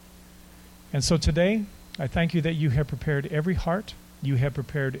And so today, I thank you that you have prepared every heart, you have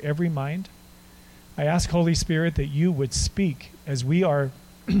prepared every mind. I ask, Holy Spirit, that you would speak as we are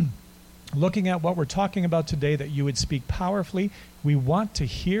looking at what we're talking about today, that you would speak powerfully. We want to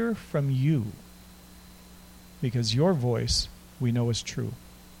hear from you because your voice we know is true.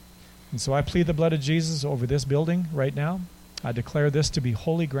 And so I plead the blood of Jesus over this building right now. I declare this to be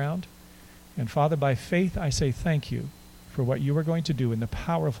holy ground. And Father, by faith, I say thank you for what you are going to do in the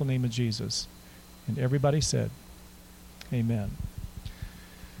powerful name of Jesus. And everybody said, amen.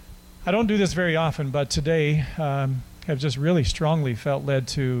 I don't do this very often, but today have just really strongly felt led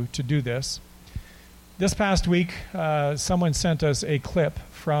to do this. This past week, someone sent us a clip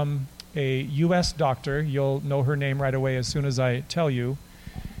from a U.S. doctor. You'll know her name right away as soon as I tell you.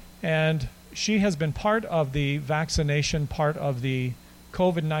 And she has been part of the vaccination, part of the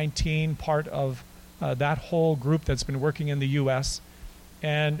COVID-19, part of that whole group that's been working in the U.S.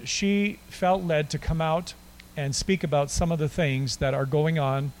 And she felt led to come out and speak about some of the things that are going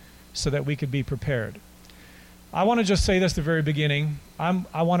on so that we could be prepared. I want to just say this at the very beginning.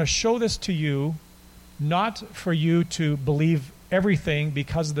 I want to show this to you, not for you to believe everything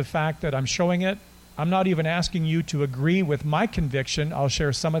because of the fact that I'm showing it. I'm not even asking you to agree with my conviction. I'll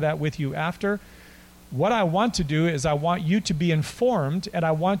share some of that with you after. What I want to do is I want you to be informed, and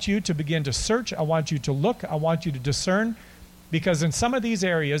I want you to begin to search. I want you to look. I want you to discern, because in some of these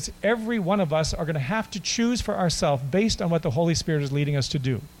areas, every one of us are going to have to choose for ourselves based on what the Holy Spirit is leading us to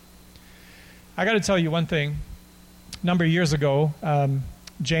do. I got to tell you one thing. A number of years ago,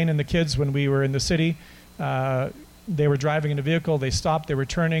 Jane and the kids, when we were in the city, they were driving in a vehicle. They stopped. They were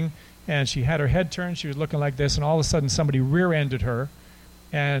turning, and she had her head turned. She was looking like this, and all of a sudden somebody rear-ended her,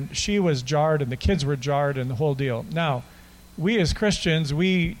 and she was jarred, and the kids were jarred, and the whole deal. Now, we as Christians,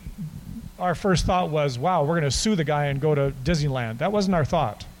 our first thought was, wow, we're going to sue the guy and go to Disneyland. That wasn't our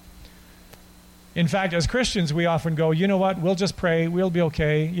thought. In fact, as Christians, we often go, you know what, we'll just pray, we'll be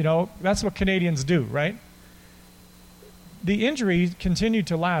okay. You know, that's what Canadians do, right? The injury continued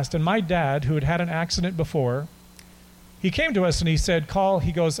to last, and my dad, who had had an accident before, he came to us and he said,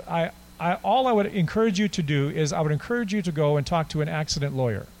 he goes, all I would encourage you to do is I would encourage you to go and talk to an accident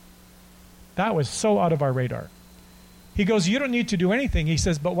lawyer. That was so out of our radar. He goes, you don't need to do anything. He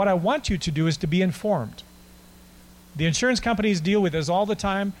says, but what I want you to do is to be informed. The insurance companies deal with this all the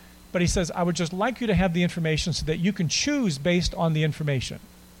time. But he says, I would just like you to have the information so that you can choose based on the information.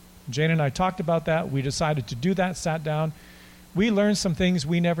 Jane and I talked about that. We decided to do that, sat down. We learned some things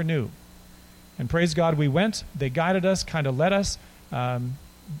we never knew. And praise God, we went. They guided us, kind of led us.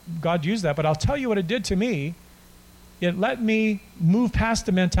 God used that. But I'll tell you what it did to me. It let me move past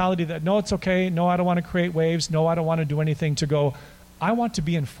the mentality that, no, it's okay. No, I don't want to create waves. No, I don't want to do anything, to go, I want to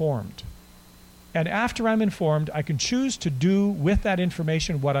be informed. And after I'm informed, I can choose to do with that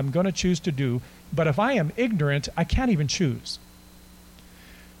information what I'm going to choose to do. But if I am ignorant, I can't even choose.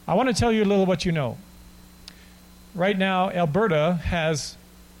 I want to tell you a little what you know. Right now, Alberta has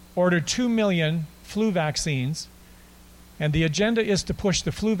ordered 2 million flu vaccines, and the agenda is to push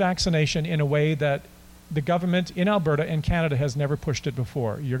the flu vaccination in a way that the government in Alberta and Canada has never pushed it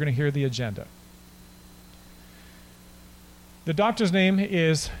before. You're going to hear the agenda. The doctor's name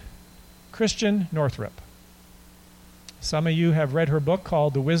is Christian Northrup. Some of you have read her book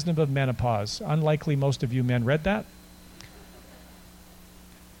called The Wisdom of Menopause. Unlikely most of you men read that.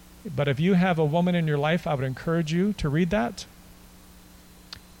 But if you have a woman in your life, I would encourage you to read that.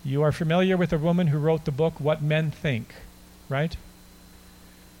 You are familiar with a woman who wrote the book, What Men Think, right?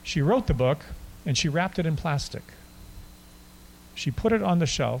 She wrote the book, and she wrapped it in plastic. She put it on the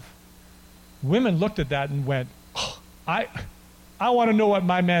shelf. Women looked at that and went, oh, I want to know what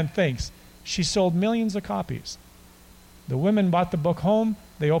my man thinks. She sold millions of copies. The women bought the book home.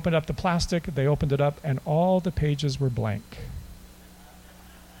 They opened up the plastic. They opened it up, and all the pages were blank.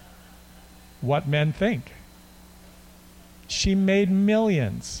 What Men Think. She made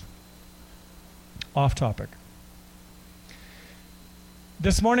millions. Off topic.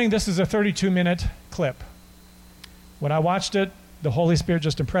 This morning, this is a 32-minute clip. When I watched it, the Holy Spirit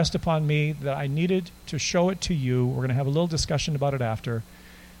just impressed upon me that I needed to show it to you. We're going to have a little discussion about it after.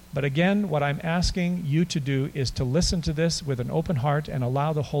 But again, what I'm asking you to do is to listen to this with an open heart and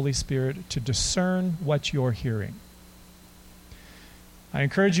allow the Holy Spirit to discern what you're hearing. I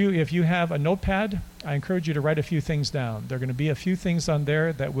encourage you, if you have a notepad, I encourage you to write a few things down. There are going to be a few things on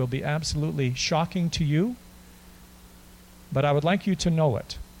there that will be absolutely shocking to you, but I would like you to know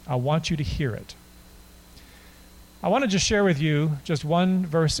it. I want you to hear it. I want to just share with you just one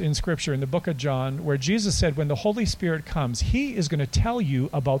verse in Scripture in the book of John where Jesus said when the Holy Spirit comes, He is going to tell you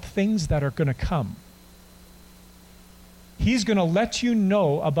about things that are going to come. He's going to let you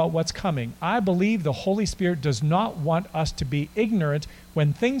know about what's coming. I believe the Holy Spirit does not want us to be ignorant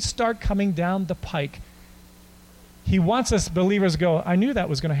when things start coming down the pike. He wants us believers to go, I knew that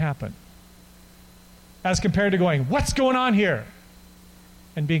was going to happen. As compared to going, what's going on here?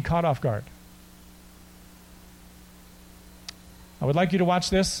 And being caught off guard. I would like you to watch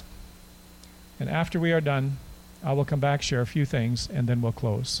this. And after we are done, I will come back, share a few things, and then we'll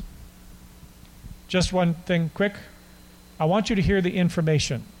close. Just one thing quick. I want you to hear the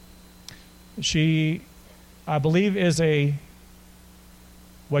information. She, I believe, is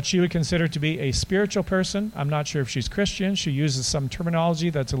what she would consider to be a spiritual person. I'm not sure if she's Christian. She uses some terminology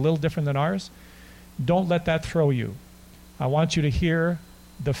that's a little different than ours. Don't let that throw you. I want you to hear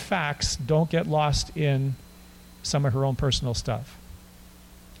the facts. Don't get lost in some of her own personal stuff.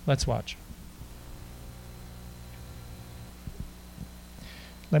 Let's watch.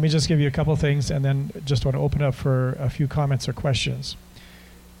 Let me just give you a couple things and then just want to open up for a few comments or questions.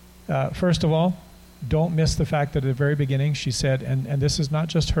 First of all, don't miss the fact that at the very beginning she said, and this is not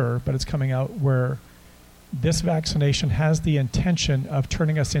just her, but it's coming out, where this vaccination has the intention of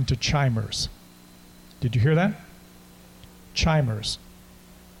turning us into chimers. Did you hear that? Chimers.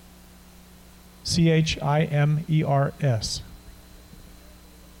 CHIMERS.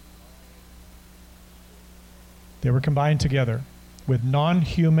 They were combined together with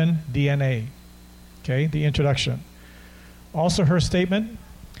non-human DNA. Okay, the introduction. Also her statement,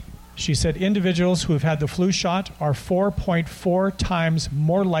 she said individuals who have had the flu shot are 4.4 times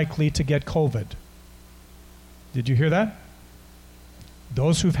more likely to get COVID. Did you hear that?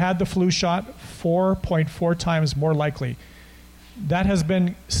 Those who've had the flu shot, 4.4 times more likely. That has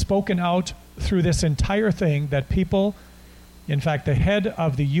been spoken out through this entire thing, that people, in fact, the head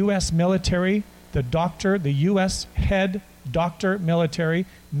of the U.S. military, the U.S. head doctor military,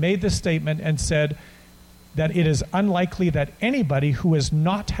 made the statement and said that it is unlikely that anybody who has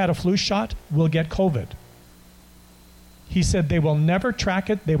not had a flu shot will get COVID. He said they will never track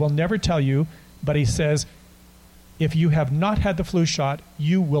it, they will never tell you, but he says if you have not had the flu shot,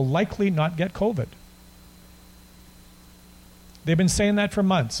 you will likely not get COVID. They've been saying that for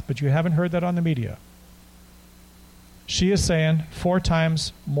months, but you haven't heard that on the media. She is saying 4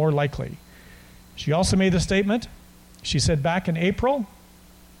 times more likely. She also made the statement, she said back in April,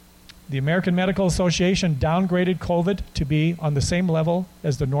 the American Medical Association downgraded COVID to be on the same level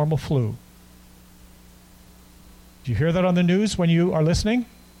as the normal flu. Did you hear that on the news when you are listening?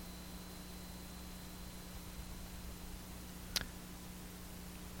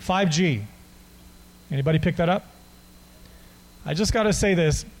 "5G." Anybody pick that up? I just got to say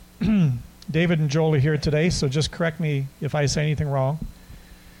this. David and Joel are here today, so just correct me if I say anything wrong.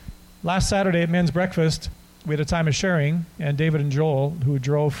 Last Saturday at men's breakfast, we had a time of sharing, and David and Joel, who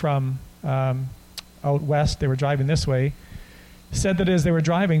drove from out west, they were driving this way, said that as they were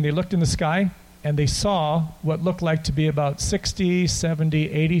driving, they looked in the sky and they saw what looked like to be about 60, 70,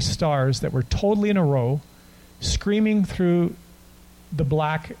 80 stars that were totally in a row, screaming through the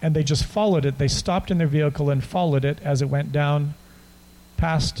black, and they just followed it. They stopped in their vehicle and followed it as it went down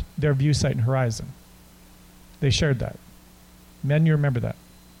past their view sight and horizon. They shared that. Men, you remember that.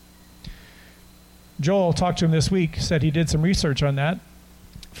 Joel talked to him this week, said he did some research on that,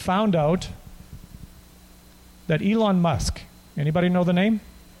 found out that Elon Musk, anybody know the name?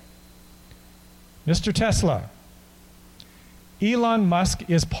 Mr. Tesla. Elon Musk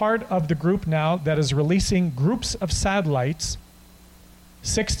is part of the group now that is releasing groups of satellites,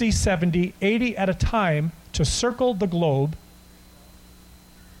 60, 70, 80 at a time, to circle the globe,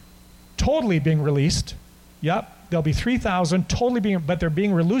 totally being released. Yep, there'll be 3,000 totally being, but they're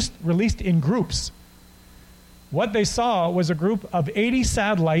being released in groups. What they saw was a group of 80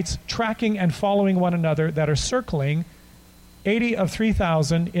 satellites tracking and following one another that are circling 80 of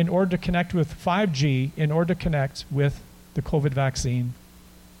 3,000 in order to connect with 5G, in order to connect with the COVID vaccine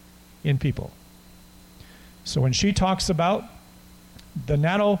in people. So when she talks about the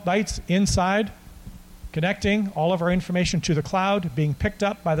nanobytes inside, connecting all of our information to the cloud, being picked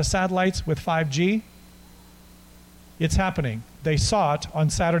up by the satellites with 5G, it's happening. They saw it on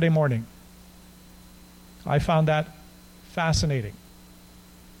Saturday morning. I found that fascinating.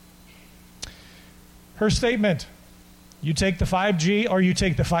 Her statement, you take the 5G or you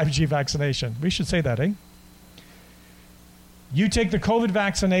take the 5G vaccination. We should say that, eh? You take the COVID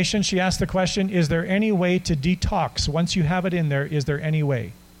vaccination. She asked the question, is there any way to detox? Once you have it in there, is there any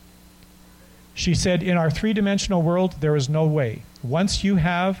way? She said, in our three-dimensional world, there is no way. Once you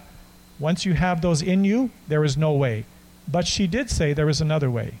have those in you, there is no way. But she did say there is another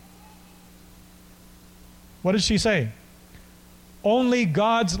way. What did she say? Only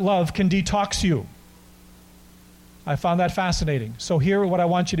God's love can detox you. I found that fascinating. So here, what I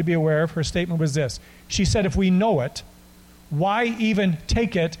want you to be aware of, her statement was this. She said, if we know it, why even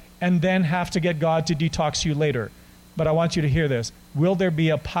take it and then have to get God to detox you later? But I want you to hear this. Will there be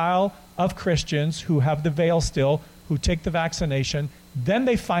a pile of Christians who have the veil still, who take the vaccination, then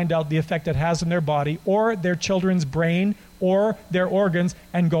they find out the effect it has on their body or their children's brain or their organs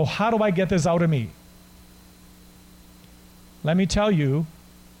and go, how do I get this out of me? Let me tell you,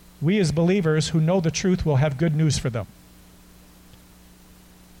 we as believers who know the truth will have good news for them.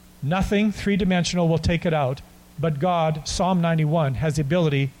 Nothing three-dimensional will take it out, but God, Psalm 91, has the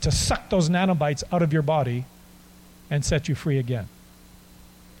ability to suck those nanobites out of your body and set you free again.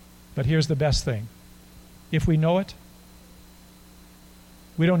 But here's the best thing. If we know it,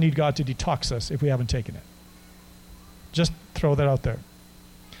 we don't need God to detox us if we haven't taken it. Just throw that out there.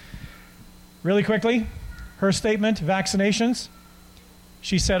 Really quickly, her statement, vaccinations.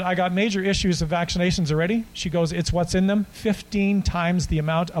 She said, I got major issues of vaccinations already. She goes, it's what's in them. 15 times the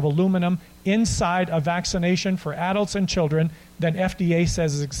amount of aluminum inside a vaccination for adults and children than FDA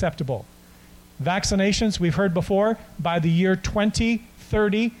says is acceptable. Vaccinations, we've heard before, by the year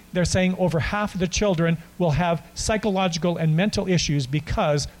 2030, they're saying over half of the children will have psychological and mental issues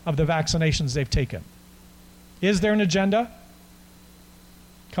because of the vaccinations they've taken. Is there an agenda?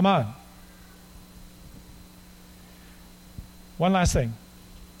 Come on. One last thing.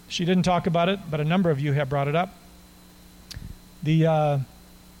 She didn't talk about it, but a number of you have brought it up. The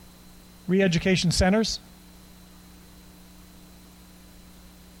re-education centers.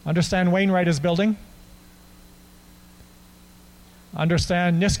 Understand Wainwright is building.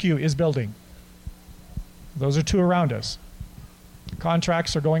 Understand Nisku is building. Those are two around us.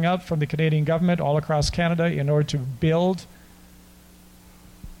 Contracts are going out from the Canadian government all across Canada in order to build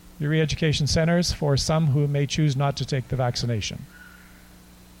the re-education centers for some who may choose not to take the vaccination.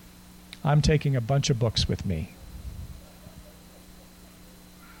 I'm taking a bunch of books with me.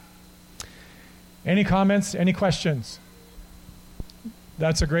 Any comments? Any questions?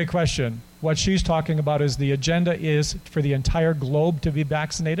 That's a great question. What she's talking about is the agenda is for the entire globe to be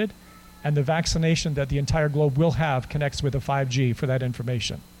vaccinated, and the vaccination that the entire globe will have connects with the 5G for that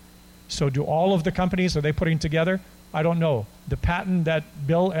information. So do all of the companies, are they putting together? I don't know. The patent that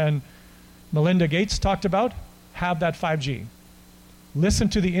Bill and Melinda Gates talked about have that 5G. Listen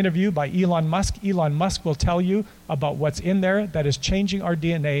to the interview by Elon Musk. Elon Musk will tell you about what's in there that is changing our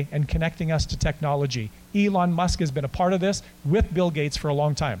DNA and connecting us to technology. Elon Musk has been a part of this with Bill Gates for a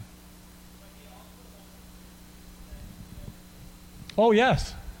long time. Oh,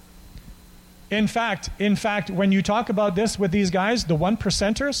 yes. In fact, when you talk about this with these guys, the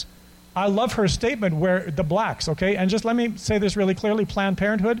 1%ers, I love her statement where the blacks, okay? And just let me say this really clearly, Planned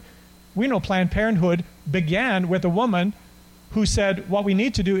Parenthood. We know Planned Parenthood began with a woman who said, what we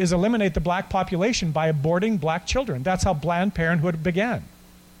need to do is eliminate the black population by aborting black children. That's how Planned Parenthood began.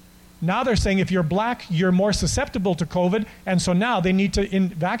 Now they're saying if you're black, you're more susceptible to COVID, and so now they need to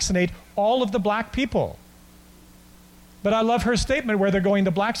vaccinate all of the black people. But I love her statement where they're going,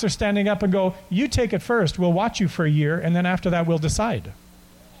 the blacks are standing up and go, you take it first, we'll watch you for a year, and then after that we'll decide.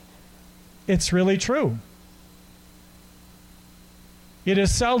 It's really true. It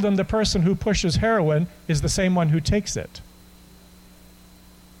is seldom the person who pushes heroin is the same one who takes it.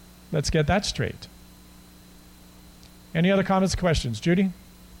 Let's get that straight. Any other comments or questions? Judy?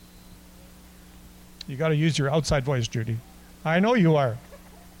 You got to use your outside voice, Judy. I know you are.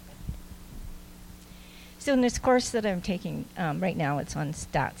 So in this course that I'm taking right now, it's on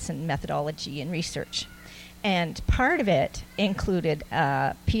stats and methodology and research. And part of it included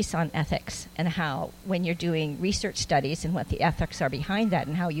a piece on ethics and how when you're doing research studies and what the ethics are behind that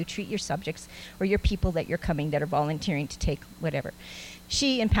and how you treat your subjects or your people that you're coming that are volunteering to take whatever.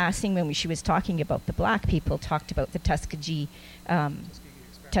 She, in passing, when she was talking about the black people, talked about the Tuskegee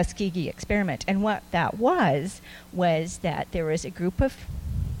experiment. And what that was that there was a group of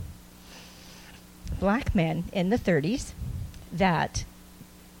black men in the 30s that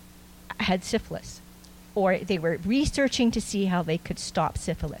had syphilis, or they were researching to see how they could stop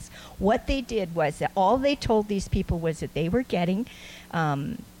syphilis. What they did was that all they told these people was that they were getting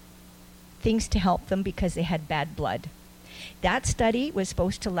things to help them because they had bad blood. That study was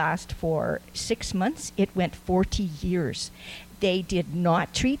supposed to last for 6 months. It went 40 years. They did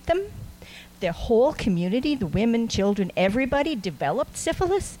not treat them. The whole community, the women, children, everybody developed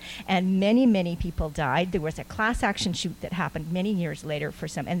syphilis, and many, many people died. There was a class action suit that happened many years later for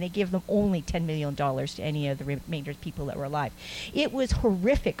some, and they gave them only $10 million to any of the remainder people that were alive. It was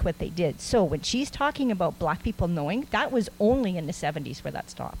horrific what they did. So when she's talking about black people knowing, that was only in the 70s where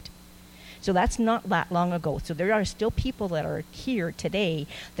that stopped. So that's not that long ago. So there are still people that are here today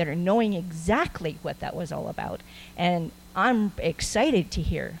that are knowing exactly what that was all about. And I'm excited to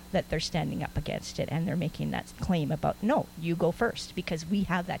hear that they're standing up against it and they're making that claim about, no, you go first, because we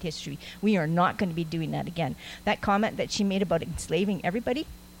have that history. We are not going to be doing that again. That comment that she made about enslaving everybody,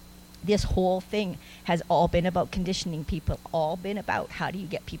 this whole thing has all been about conditioning people, all been about how do you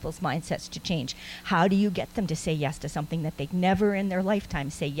get people's mindsets to change? How do you get them to say yes to something that they'd never in their lifetime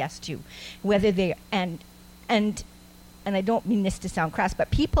say yes to? Whether they, and I don't mean this to sound crass,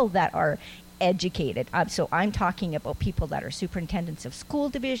 but people that are educated. So I'm talking about people that are superintendents of school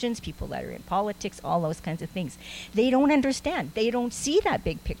divisions, people that are in politics, all those kinds of things. They don't understand. They don't see that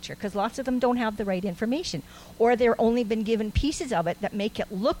big picture because lots of them don't have the right information, or they're only been given pieces of it that make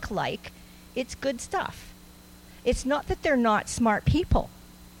it look like it's good stuff. It's not that they're not smart people,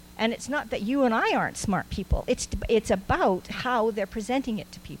 and it's not that you and I aren't smart people. It's about how they're presenting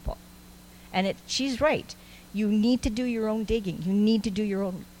it to people. And she's right. You need to do your own digging. You need to do your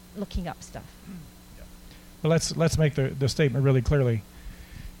own looking up stuff. Well, let's make the statement really clearly.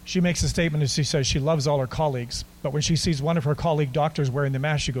 She makes a statement and she says she loves all her colleagues, but when she sees one of her colleague doctors wearing the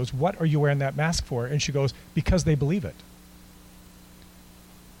mask, she goes, "What are you wearing that mask for?" And she goes, "Because they believe it."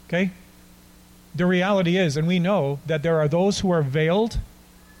 Okay? The reality is, and we know that there are those who are veiled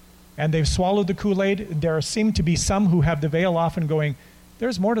and they've swallowed the Kool-Aid. There seem to be some who have the veil off and going,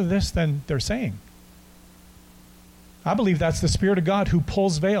 there's more to this than they're saying. I believe that's the Spirit of God who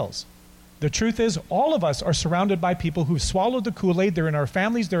pulls veils. The truth is, all of us are surrounded by people who've swallowed the Kool-Aid. They're in our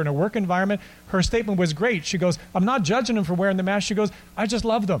families. They're in a work environment. Her statement was great. She goes, "I'm not judging them for wearing the mask." She goes, "I just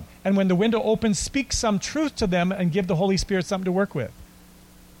love them. And when the window opens, speak some truth to them and give the Holy Spirit something to work with."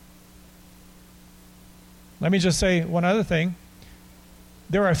 Let me just say one other thing.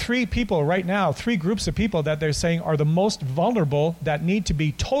 There are three people right now, three groups of people that they're saying are the most vulnerable that need to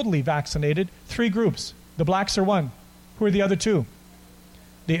be totally vaccinated. Three groups. The blacks are one. Who are the other two?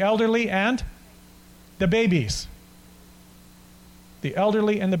 The elderly and the babies. The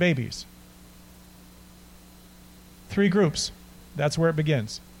elderly and the babies. Three groups. That's where it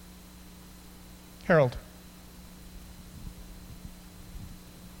begins. Harold.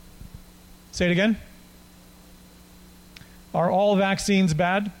 Say it again. Are all vaccines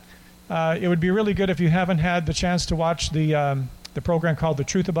bad? It would be really good if you haven't had the chance to watch the program called The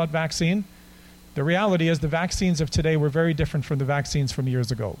Truth About Vaccine. The reality is the vaccines of today were very different from the vaccines from years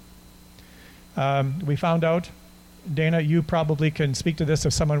ago. We found out, Dana, you probably can speak to this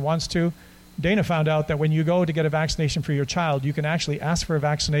if someone wants to. Dana found out that when you go to get a vaccination for your child, you can actually ask for a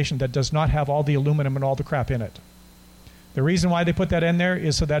vaccination that does not have all the aluminum and all the crap in it. The reason why they put that in there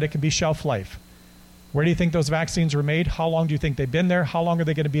is so that it can be shelf life. Where do you think those vaccines were made? How long do you think they've been there? How long are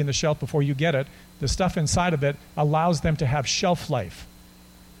they going to be in the shelf before you get it? The stuff inside of it allows them to have shelf life.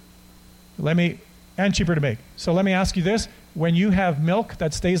 And cheaper to make. So let me ask you this. When you have milk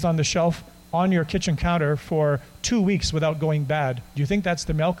that stays on the shelf on your kitchen counter for 2 weeks without going bad, do you think that's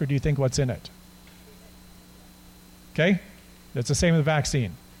the milk or do you think what's in it? Okay? That's the same with the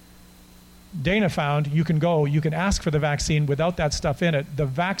vaccine. Dana found you can ask for the vaccine without that stuff in it. The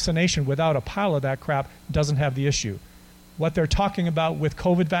vaccination without a pile of that crap doesn't have the issue. What they're talking about with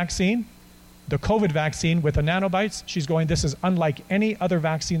COVID vaccine, the COVID vaccine with the nanobites, she's going, this is unlike any other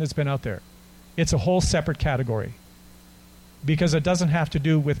vaccine that's been out there. It's a whole separate category because it doesn't have to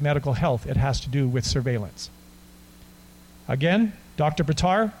do with medical health. It has to do with surveillance. Again, Dr.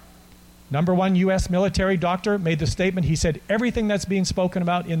 Buttar, #1 U.S. military doctor, made the statement. He said, everything that's being spoken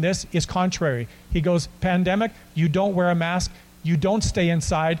about in this is contrary. He goes, pandemic, you don't wear a mask, you don't stay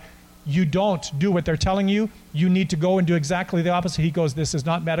inside, you don't do what they're telling you, you need to go and do exactly the opposite. He goes, this is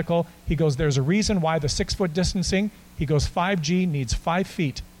not medical. He goes, there's a reason why the 6-foot distancing. He goes, 5G needs 5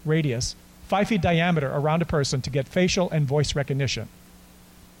 feet radius, 5 feet diameter around a person to get facial and voice recognition.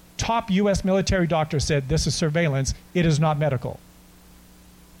 Top U.S. military doctor said this is surveillance, it is not medical.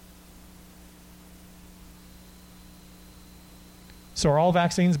 So are all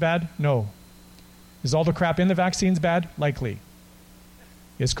vaccines bad? No. Is all the crap in the vaccines bad? Likely.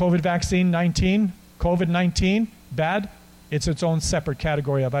 Is COVID-19 bad? It's its own separate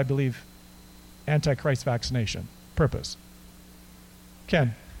category of, I believe, Antichrist vaccination. Purpose.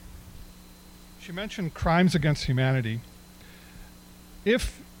 Ken. She mentioned crimes against humanity.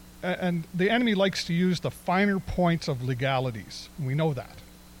 And the enemy likes to use the finer points of legalities. We know that.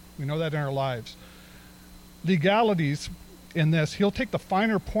 We know that in our lives. Legalities in this, he'll take the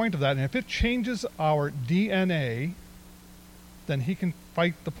finer point of that, and if it changes our DNA, then he can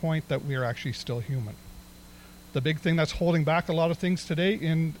fight the point that we are actually still human. The big thing that's holding back a lot of things today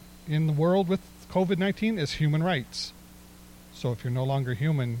in the world with COVID-19 is human rights. So if you're no longer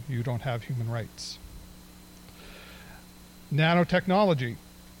human, you don't have human rights. Nanotechnology.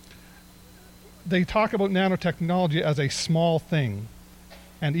 They talk about nanotechnology as a small thing,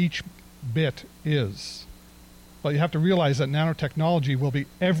 and each bit is. But you have to realize that nanotechnology will be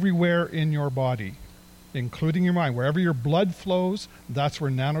everywhere in your body, including your mind. Wherever your blood flows, that's where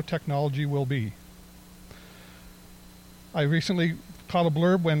nanotechnology will be. I recently caught a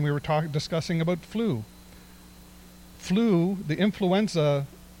blurb when we were discussing about flu. Flu, the influenza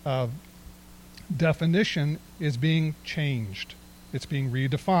definition is being changed. It's being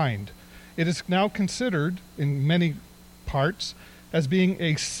redefined. It is now considered, in many parts, as being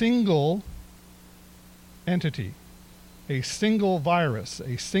a single entity, a single virus,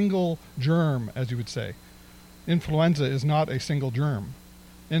 a single germ, as you would say. Influenza is not a single germ.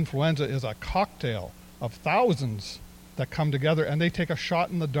 Influenza is a cocktail of thousands that come together, and they take a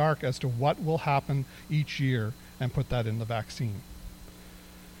shot in the dark as to what will happen each year and put that in the vaccine.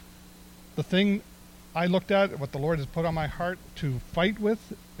 The thing I looked at, what the Lord has put on my heart to fight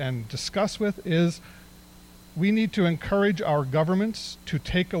with and discuss with, is we need to encourage our governments to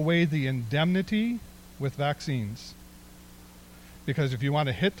take away the indemnity with vaccines. Because if you want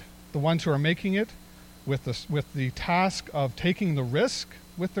to hit the ones who are making it with the task of taking the risk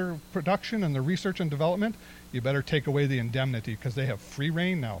with their production and their research and development, you better take away the indemnity, because they have free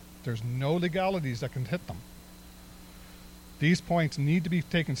reign now. There's no legalities that can hit them. These points need to be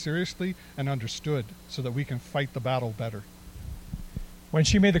taken seriously and understood so that we can fight the battle better. When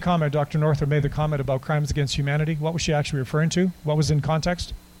she made the comment, Dr. Northrup made the comment about crimes against humanity, what was she actually referring to? What was in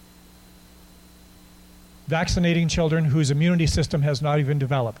context? Vaccinating children whose immunity system has not even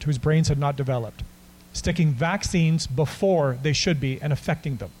developed, whose brains had not developed. Sticking vaccines before they should be and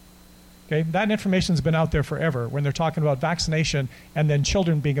affecting them. Okay? That information's been out there forever when they're talking about vaccination and then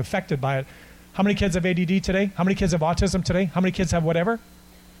children being affected by it. How many kids have ADD today? How many kids have autism today? How many kids have whatever?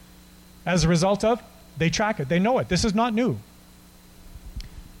 As a result of, they track it. They know it. This is not new.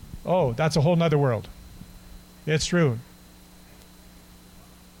 Oh, that's a whole nother world. It's true.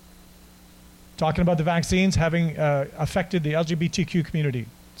 Talking about the vaccines having affected the LGBTQ community.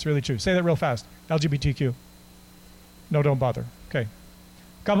 It's really true. Say that real fast. LGBTQ. No, don't bother. Okay.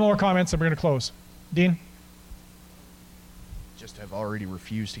 Couple more comments and we're going to close. Dean? Just have already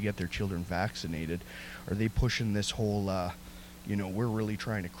refused to get their children vaccinated. Are they pushing this whole, we're really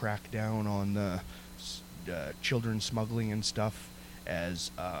trying to crack down on the children smuggling and stuff as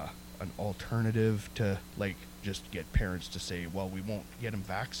an alternative to, like, just get parents to say, well, we won't get them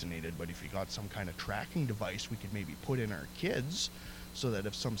vaccinated, but if you got some kind of tracking device we could maybe put in our kids so that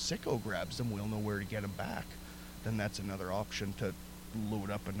if some sicko grabs them, we'll know where to get them back. Then that's another option to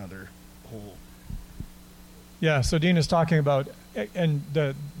load up another whole... Yeah, so Dean is talking about, and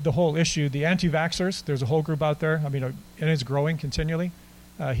the whole issue, the anti-vaxxers, there's a whole group out there, and it's growing continually.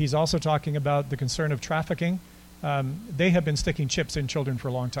 He's also talking about the concern of trafficking. They have been sticking chips in children for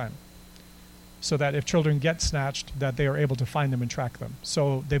a long time, so that if children get snatched, that they are able to find them and track them.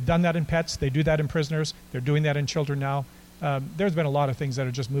 So they've done that in pets, they do that in prisoners, they're doing that in children now. There's been a lot of things that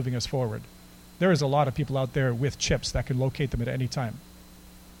are just moving us forward. There is a lot of people out there with chips that can locate them at any time.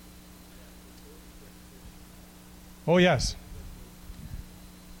 Oh, yes.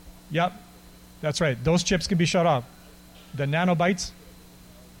 Yep, that's right. Those chips can be shut off. The nanobites,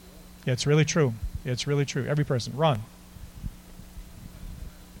 yeah, it's really true. It's really true. Every person. Ron.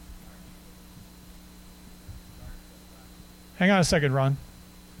 Hang on a second, Ron.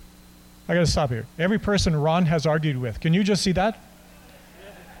 I got to stop here. Every person Ron has argued with. Can you just see that?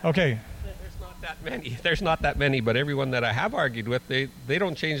 Okay. There's not that many, but everyone that I have argued with, they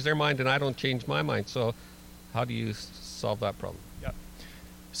don't change their mind and I don't change my mind. So how do you solve that problem? Yeah.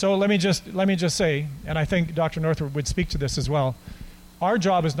 So let me just say, and I think Dr. Northrup would speak to this as well. Our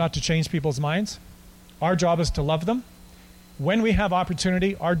job is not to change people's minds. Our job is to love them. When we have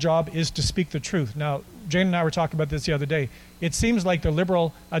opportunity, our job is to speak the truth. Now, Jane and I were talking about this the other day. It seems like the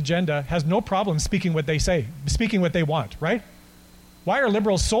liberal agenda has no problem speaking what they say, speaking what they want, right? Why are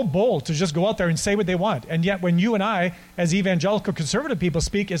liberals so bold to just go out there and say what they want? And yet when you and I, as evangelical conservative people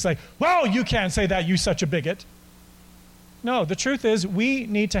speak, it's like, well, you can't say that, you such a bigot. No, the truth is we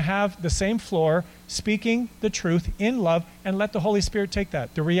need to have the same floor, speaking the truth in love, and let the Holy Spirit take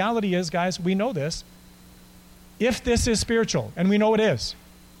that. The reality is, guys, we know this. If this is spiritual, and we know it is,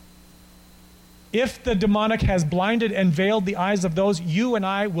 if the demonic has blinded and veiled the eyes of those, you and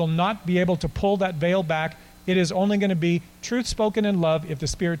I will not be able to pull that veil back. It is only going to be truth spoken in love. If the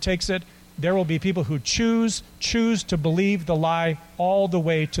Spirit takes it, there will be people who choose to believe the lie all the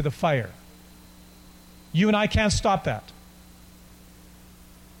way to the fire. You and I can't stop that.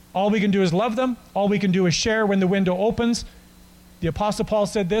 All we can do is love them. All we can do is share when the window opens. The Apostle Paul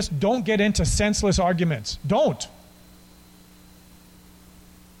said this, don't get into senseless arguments. Don't.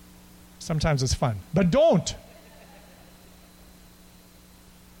 Sometimes it's fun, but don't.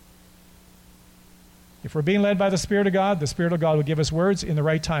 If we're being led by the Spirit of God will give us words in the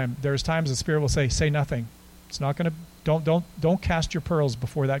right time. There's times the Spirit will say nothing. It's not going to, don't cast your pearls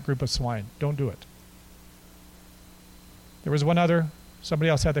before that group of swine. Don't do it. There was one other, somebody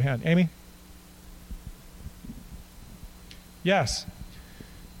else had their hand. Amy? Yes.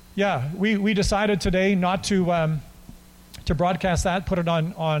 Yeah, we decided today not to broadcast that, put it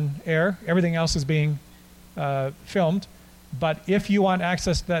on air. Everything else is being filmed. But if you want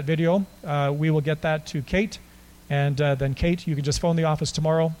access to that video, we will get that to Kate. And then Kate, you can just phone the office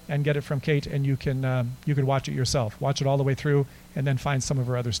tomorrow and get it from Kate, and you can watch it yourself. Watch it all the way through, and then find some of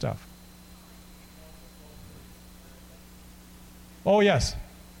her other stuff. Oh, yes.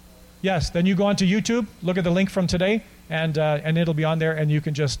 Yes, then you go onto YouTube, look at the link from today, and it'll be on there, and you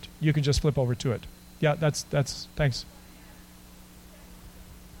can just flip over to it. Yeah, that's thanks.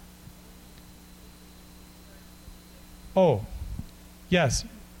 Oh, yes.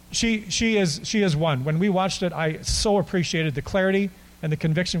 She is one. When we watched it, I so appreciated the clarity and the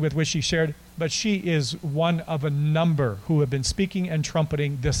conviction with which she shared, but she is one of a number who have been speaking and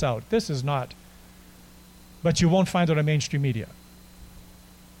trumpeting this out. This is not, but you won't find it on mainstream media.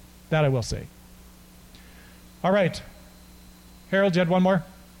 That I will say. All right. Harold, you had one more?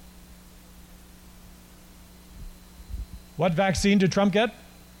 What vaccine did Trump get?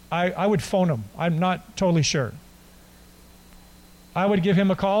 I would phone him. I'm not totally sure. I would give him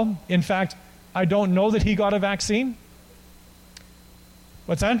a call. In fact, I don't know that he got a vaccine.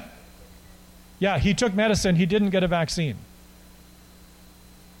 What's that? Yeah, he took medicine. He didn't get a vaccine.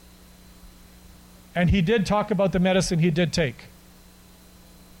 And he did talk about the medicine he did take.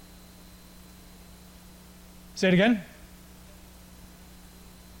 Say it again.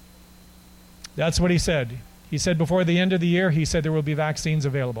 That's what he said. He said before the end of the year, he said there will be vaccines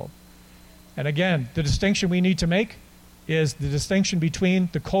available. And again, the distinction we need to make is the distinction between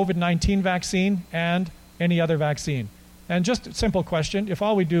the COVID-19 vaccine and any other vaccine. And just a simple question, if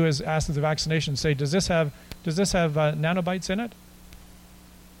all we do is ask the vaccination, say, does this have nanobites in it?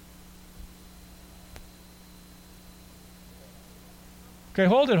 Okay,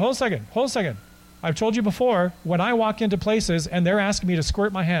 hold a second. I've told you before, when I walk into places and they're asking me to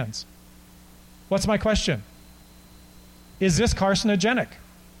squirt my hands, what's my question? Is this carcinogenic?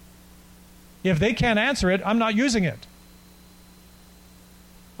 If they can't answer it, I'm not using it.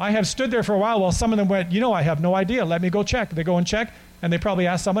 I have stood there for a while some of them went, I have no idea. Let me go check. They go and check, and they probably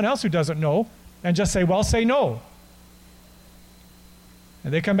ask someone else who doesn't know, and just say, well, say no.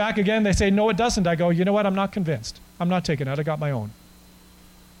 And they come back again, they say, no, it doesn't. I go, you know what? I'm not convinced. I'm not taking it. I got my own.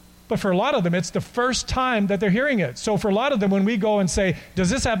 But for a lot of them, it's the first time that they're hearing it. So for a lot of them, when we go and say, does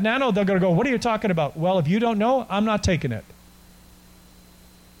this have nano? They're going to go, what are you talking about? Well, if you don't know, I'm not taking it.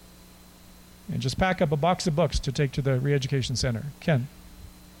 And just pack up a box of books to take to the re-education center. Ken?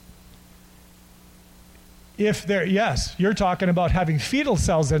 Yes, you're talking about having fetal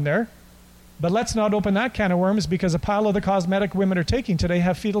cells in there, but let's not open that can of worms because a pile of the cosmetic women are taking today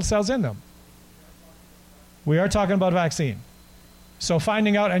have fetal cells in them. We are talking about vaccine. So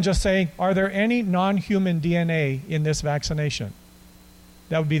finding out and just saying, are there any non-human DNA in this vaccination?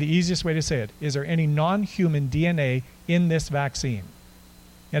 That would be the easiest way to say it. Is there any non-human DNA in this vaccine?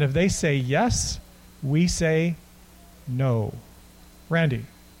 And if they say yes, we say no. Randy.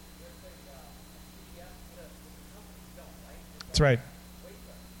 That's right.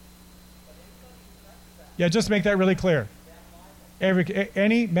 Yeah, just make that really clear.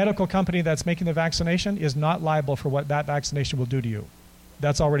 Any medical company that's making the vaccination is not liable for what that vaccination will do to you.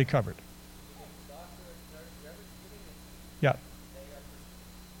 That's already covered. Yeah.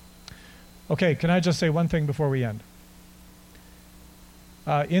 Okay, can I just say one thing before we end?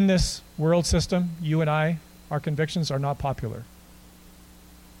 In this world system, you and I, our convictions are not popular.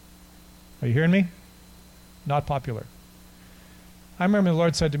 Are you hearing me? Not popular. I remember the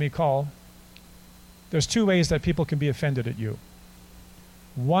Lord said to me, Call, there's two ways that people can be offended at you.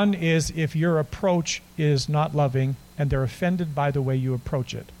 One is if your approach is not loving and they're offended by the way you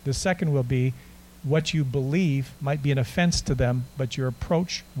approach it. The second will be what you believe might be an offense to them, but your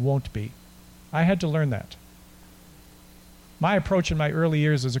approach won't be. I had to learn that. My approach in my early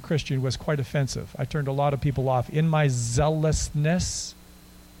years as a Christian was quite offensive. I turned a lot of people off. In my zealousness,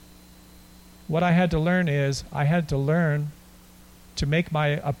 what I had to learn is I had to learn to make my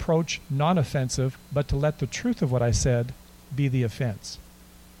approach non-offensive, but to let the truth of what I said be the offense.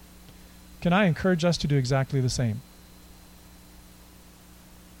 Can I encourage us to do exactly the same?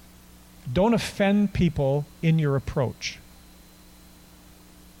 Don't offend people in your approach.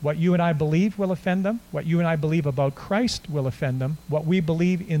 What you and I believe will offend them. What you and I believe about Christ will offend them. What we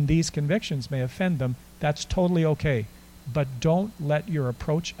believe in these convictions may offend them. That's totally okay. But don't let your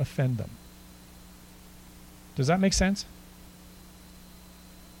approach offend them. Does that make sense?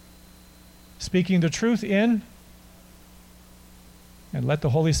 Speaking the truth in, and let the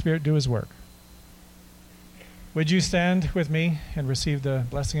Holy Spirit do his work. Would you stand with me and receive the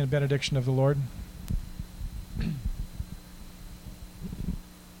blessing and benediction of the Lord?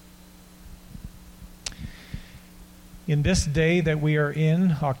 In this day that we are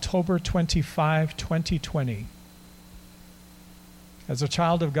in, October 25, 2020, as a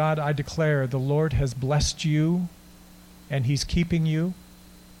child of God, I declare the Lord has blessed you and he's keeping you.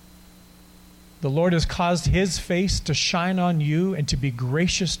 The Lord has caused his face to shine on you and to be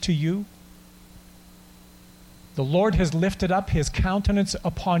gracious to you. The Lord has lifted up his countenance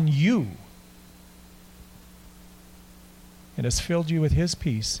upon you and has filled you with his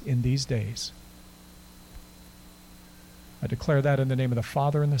peace in these days. I declare that in the name of the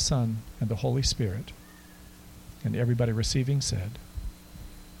Father and the Son and the Holy Spirit. And everybody receiving said,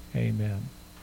 Amen.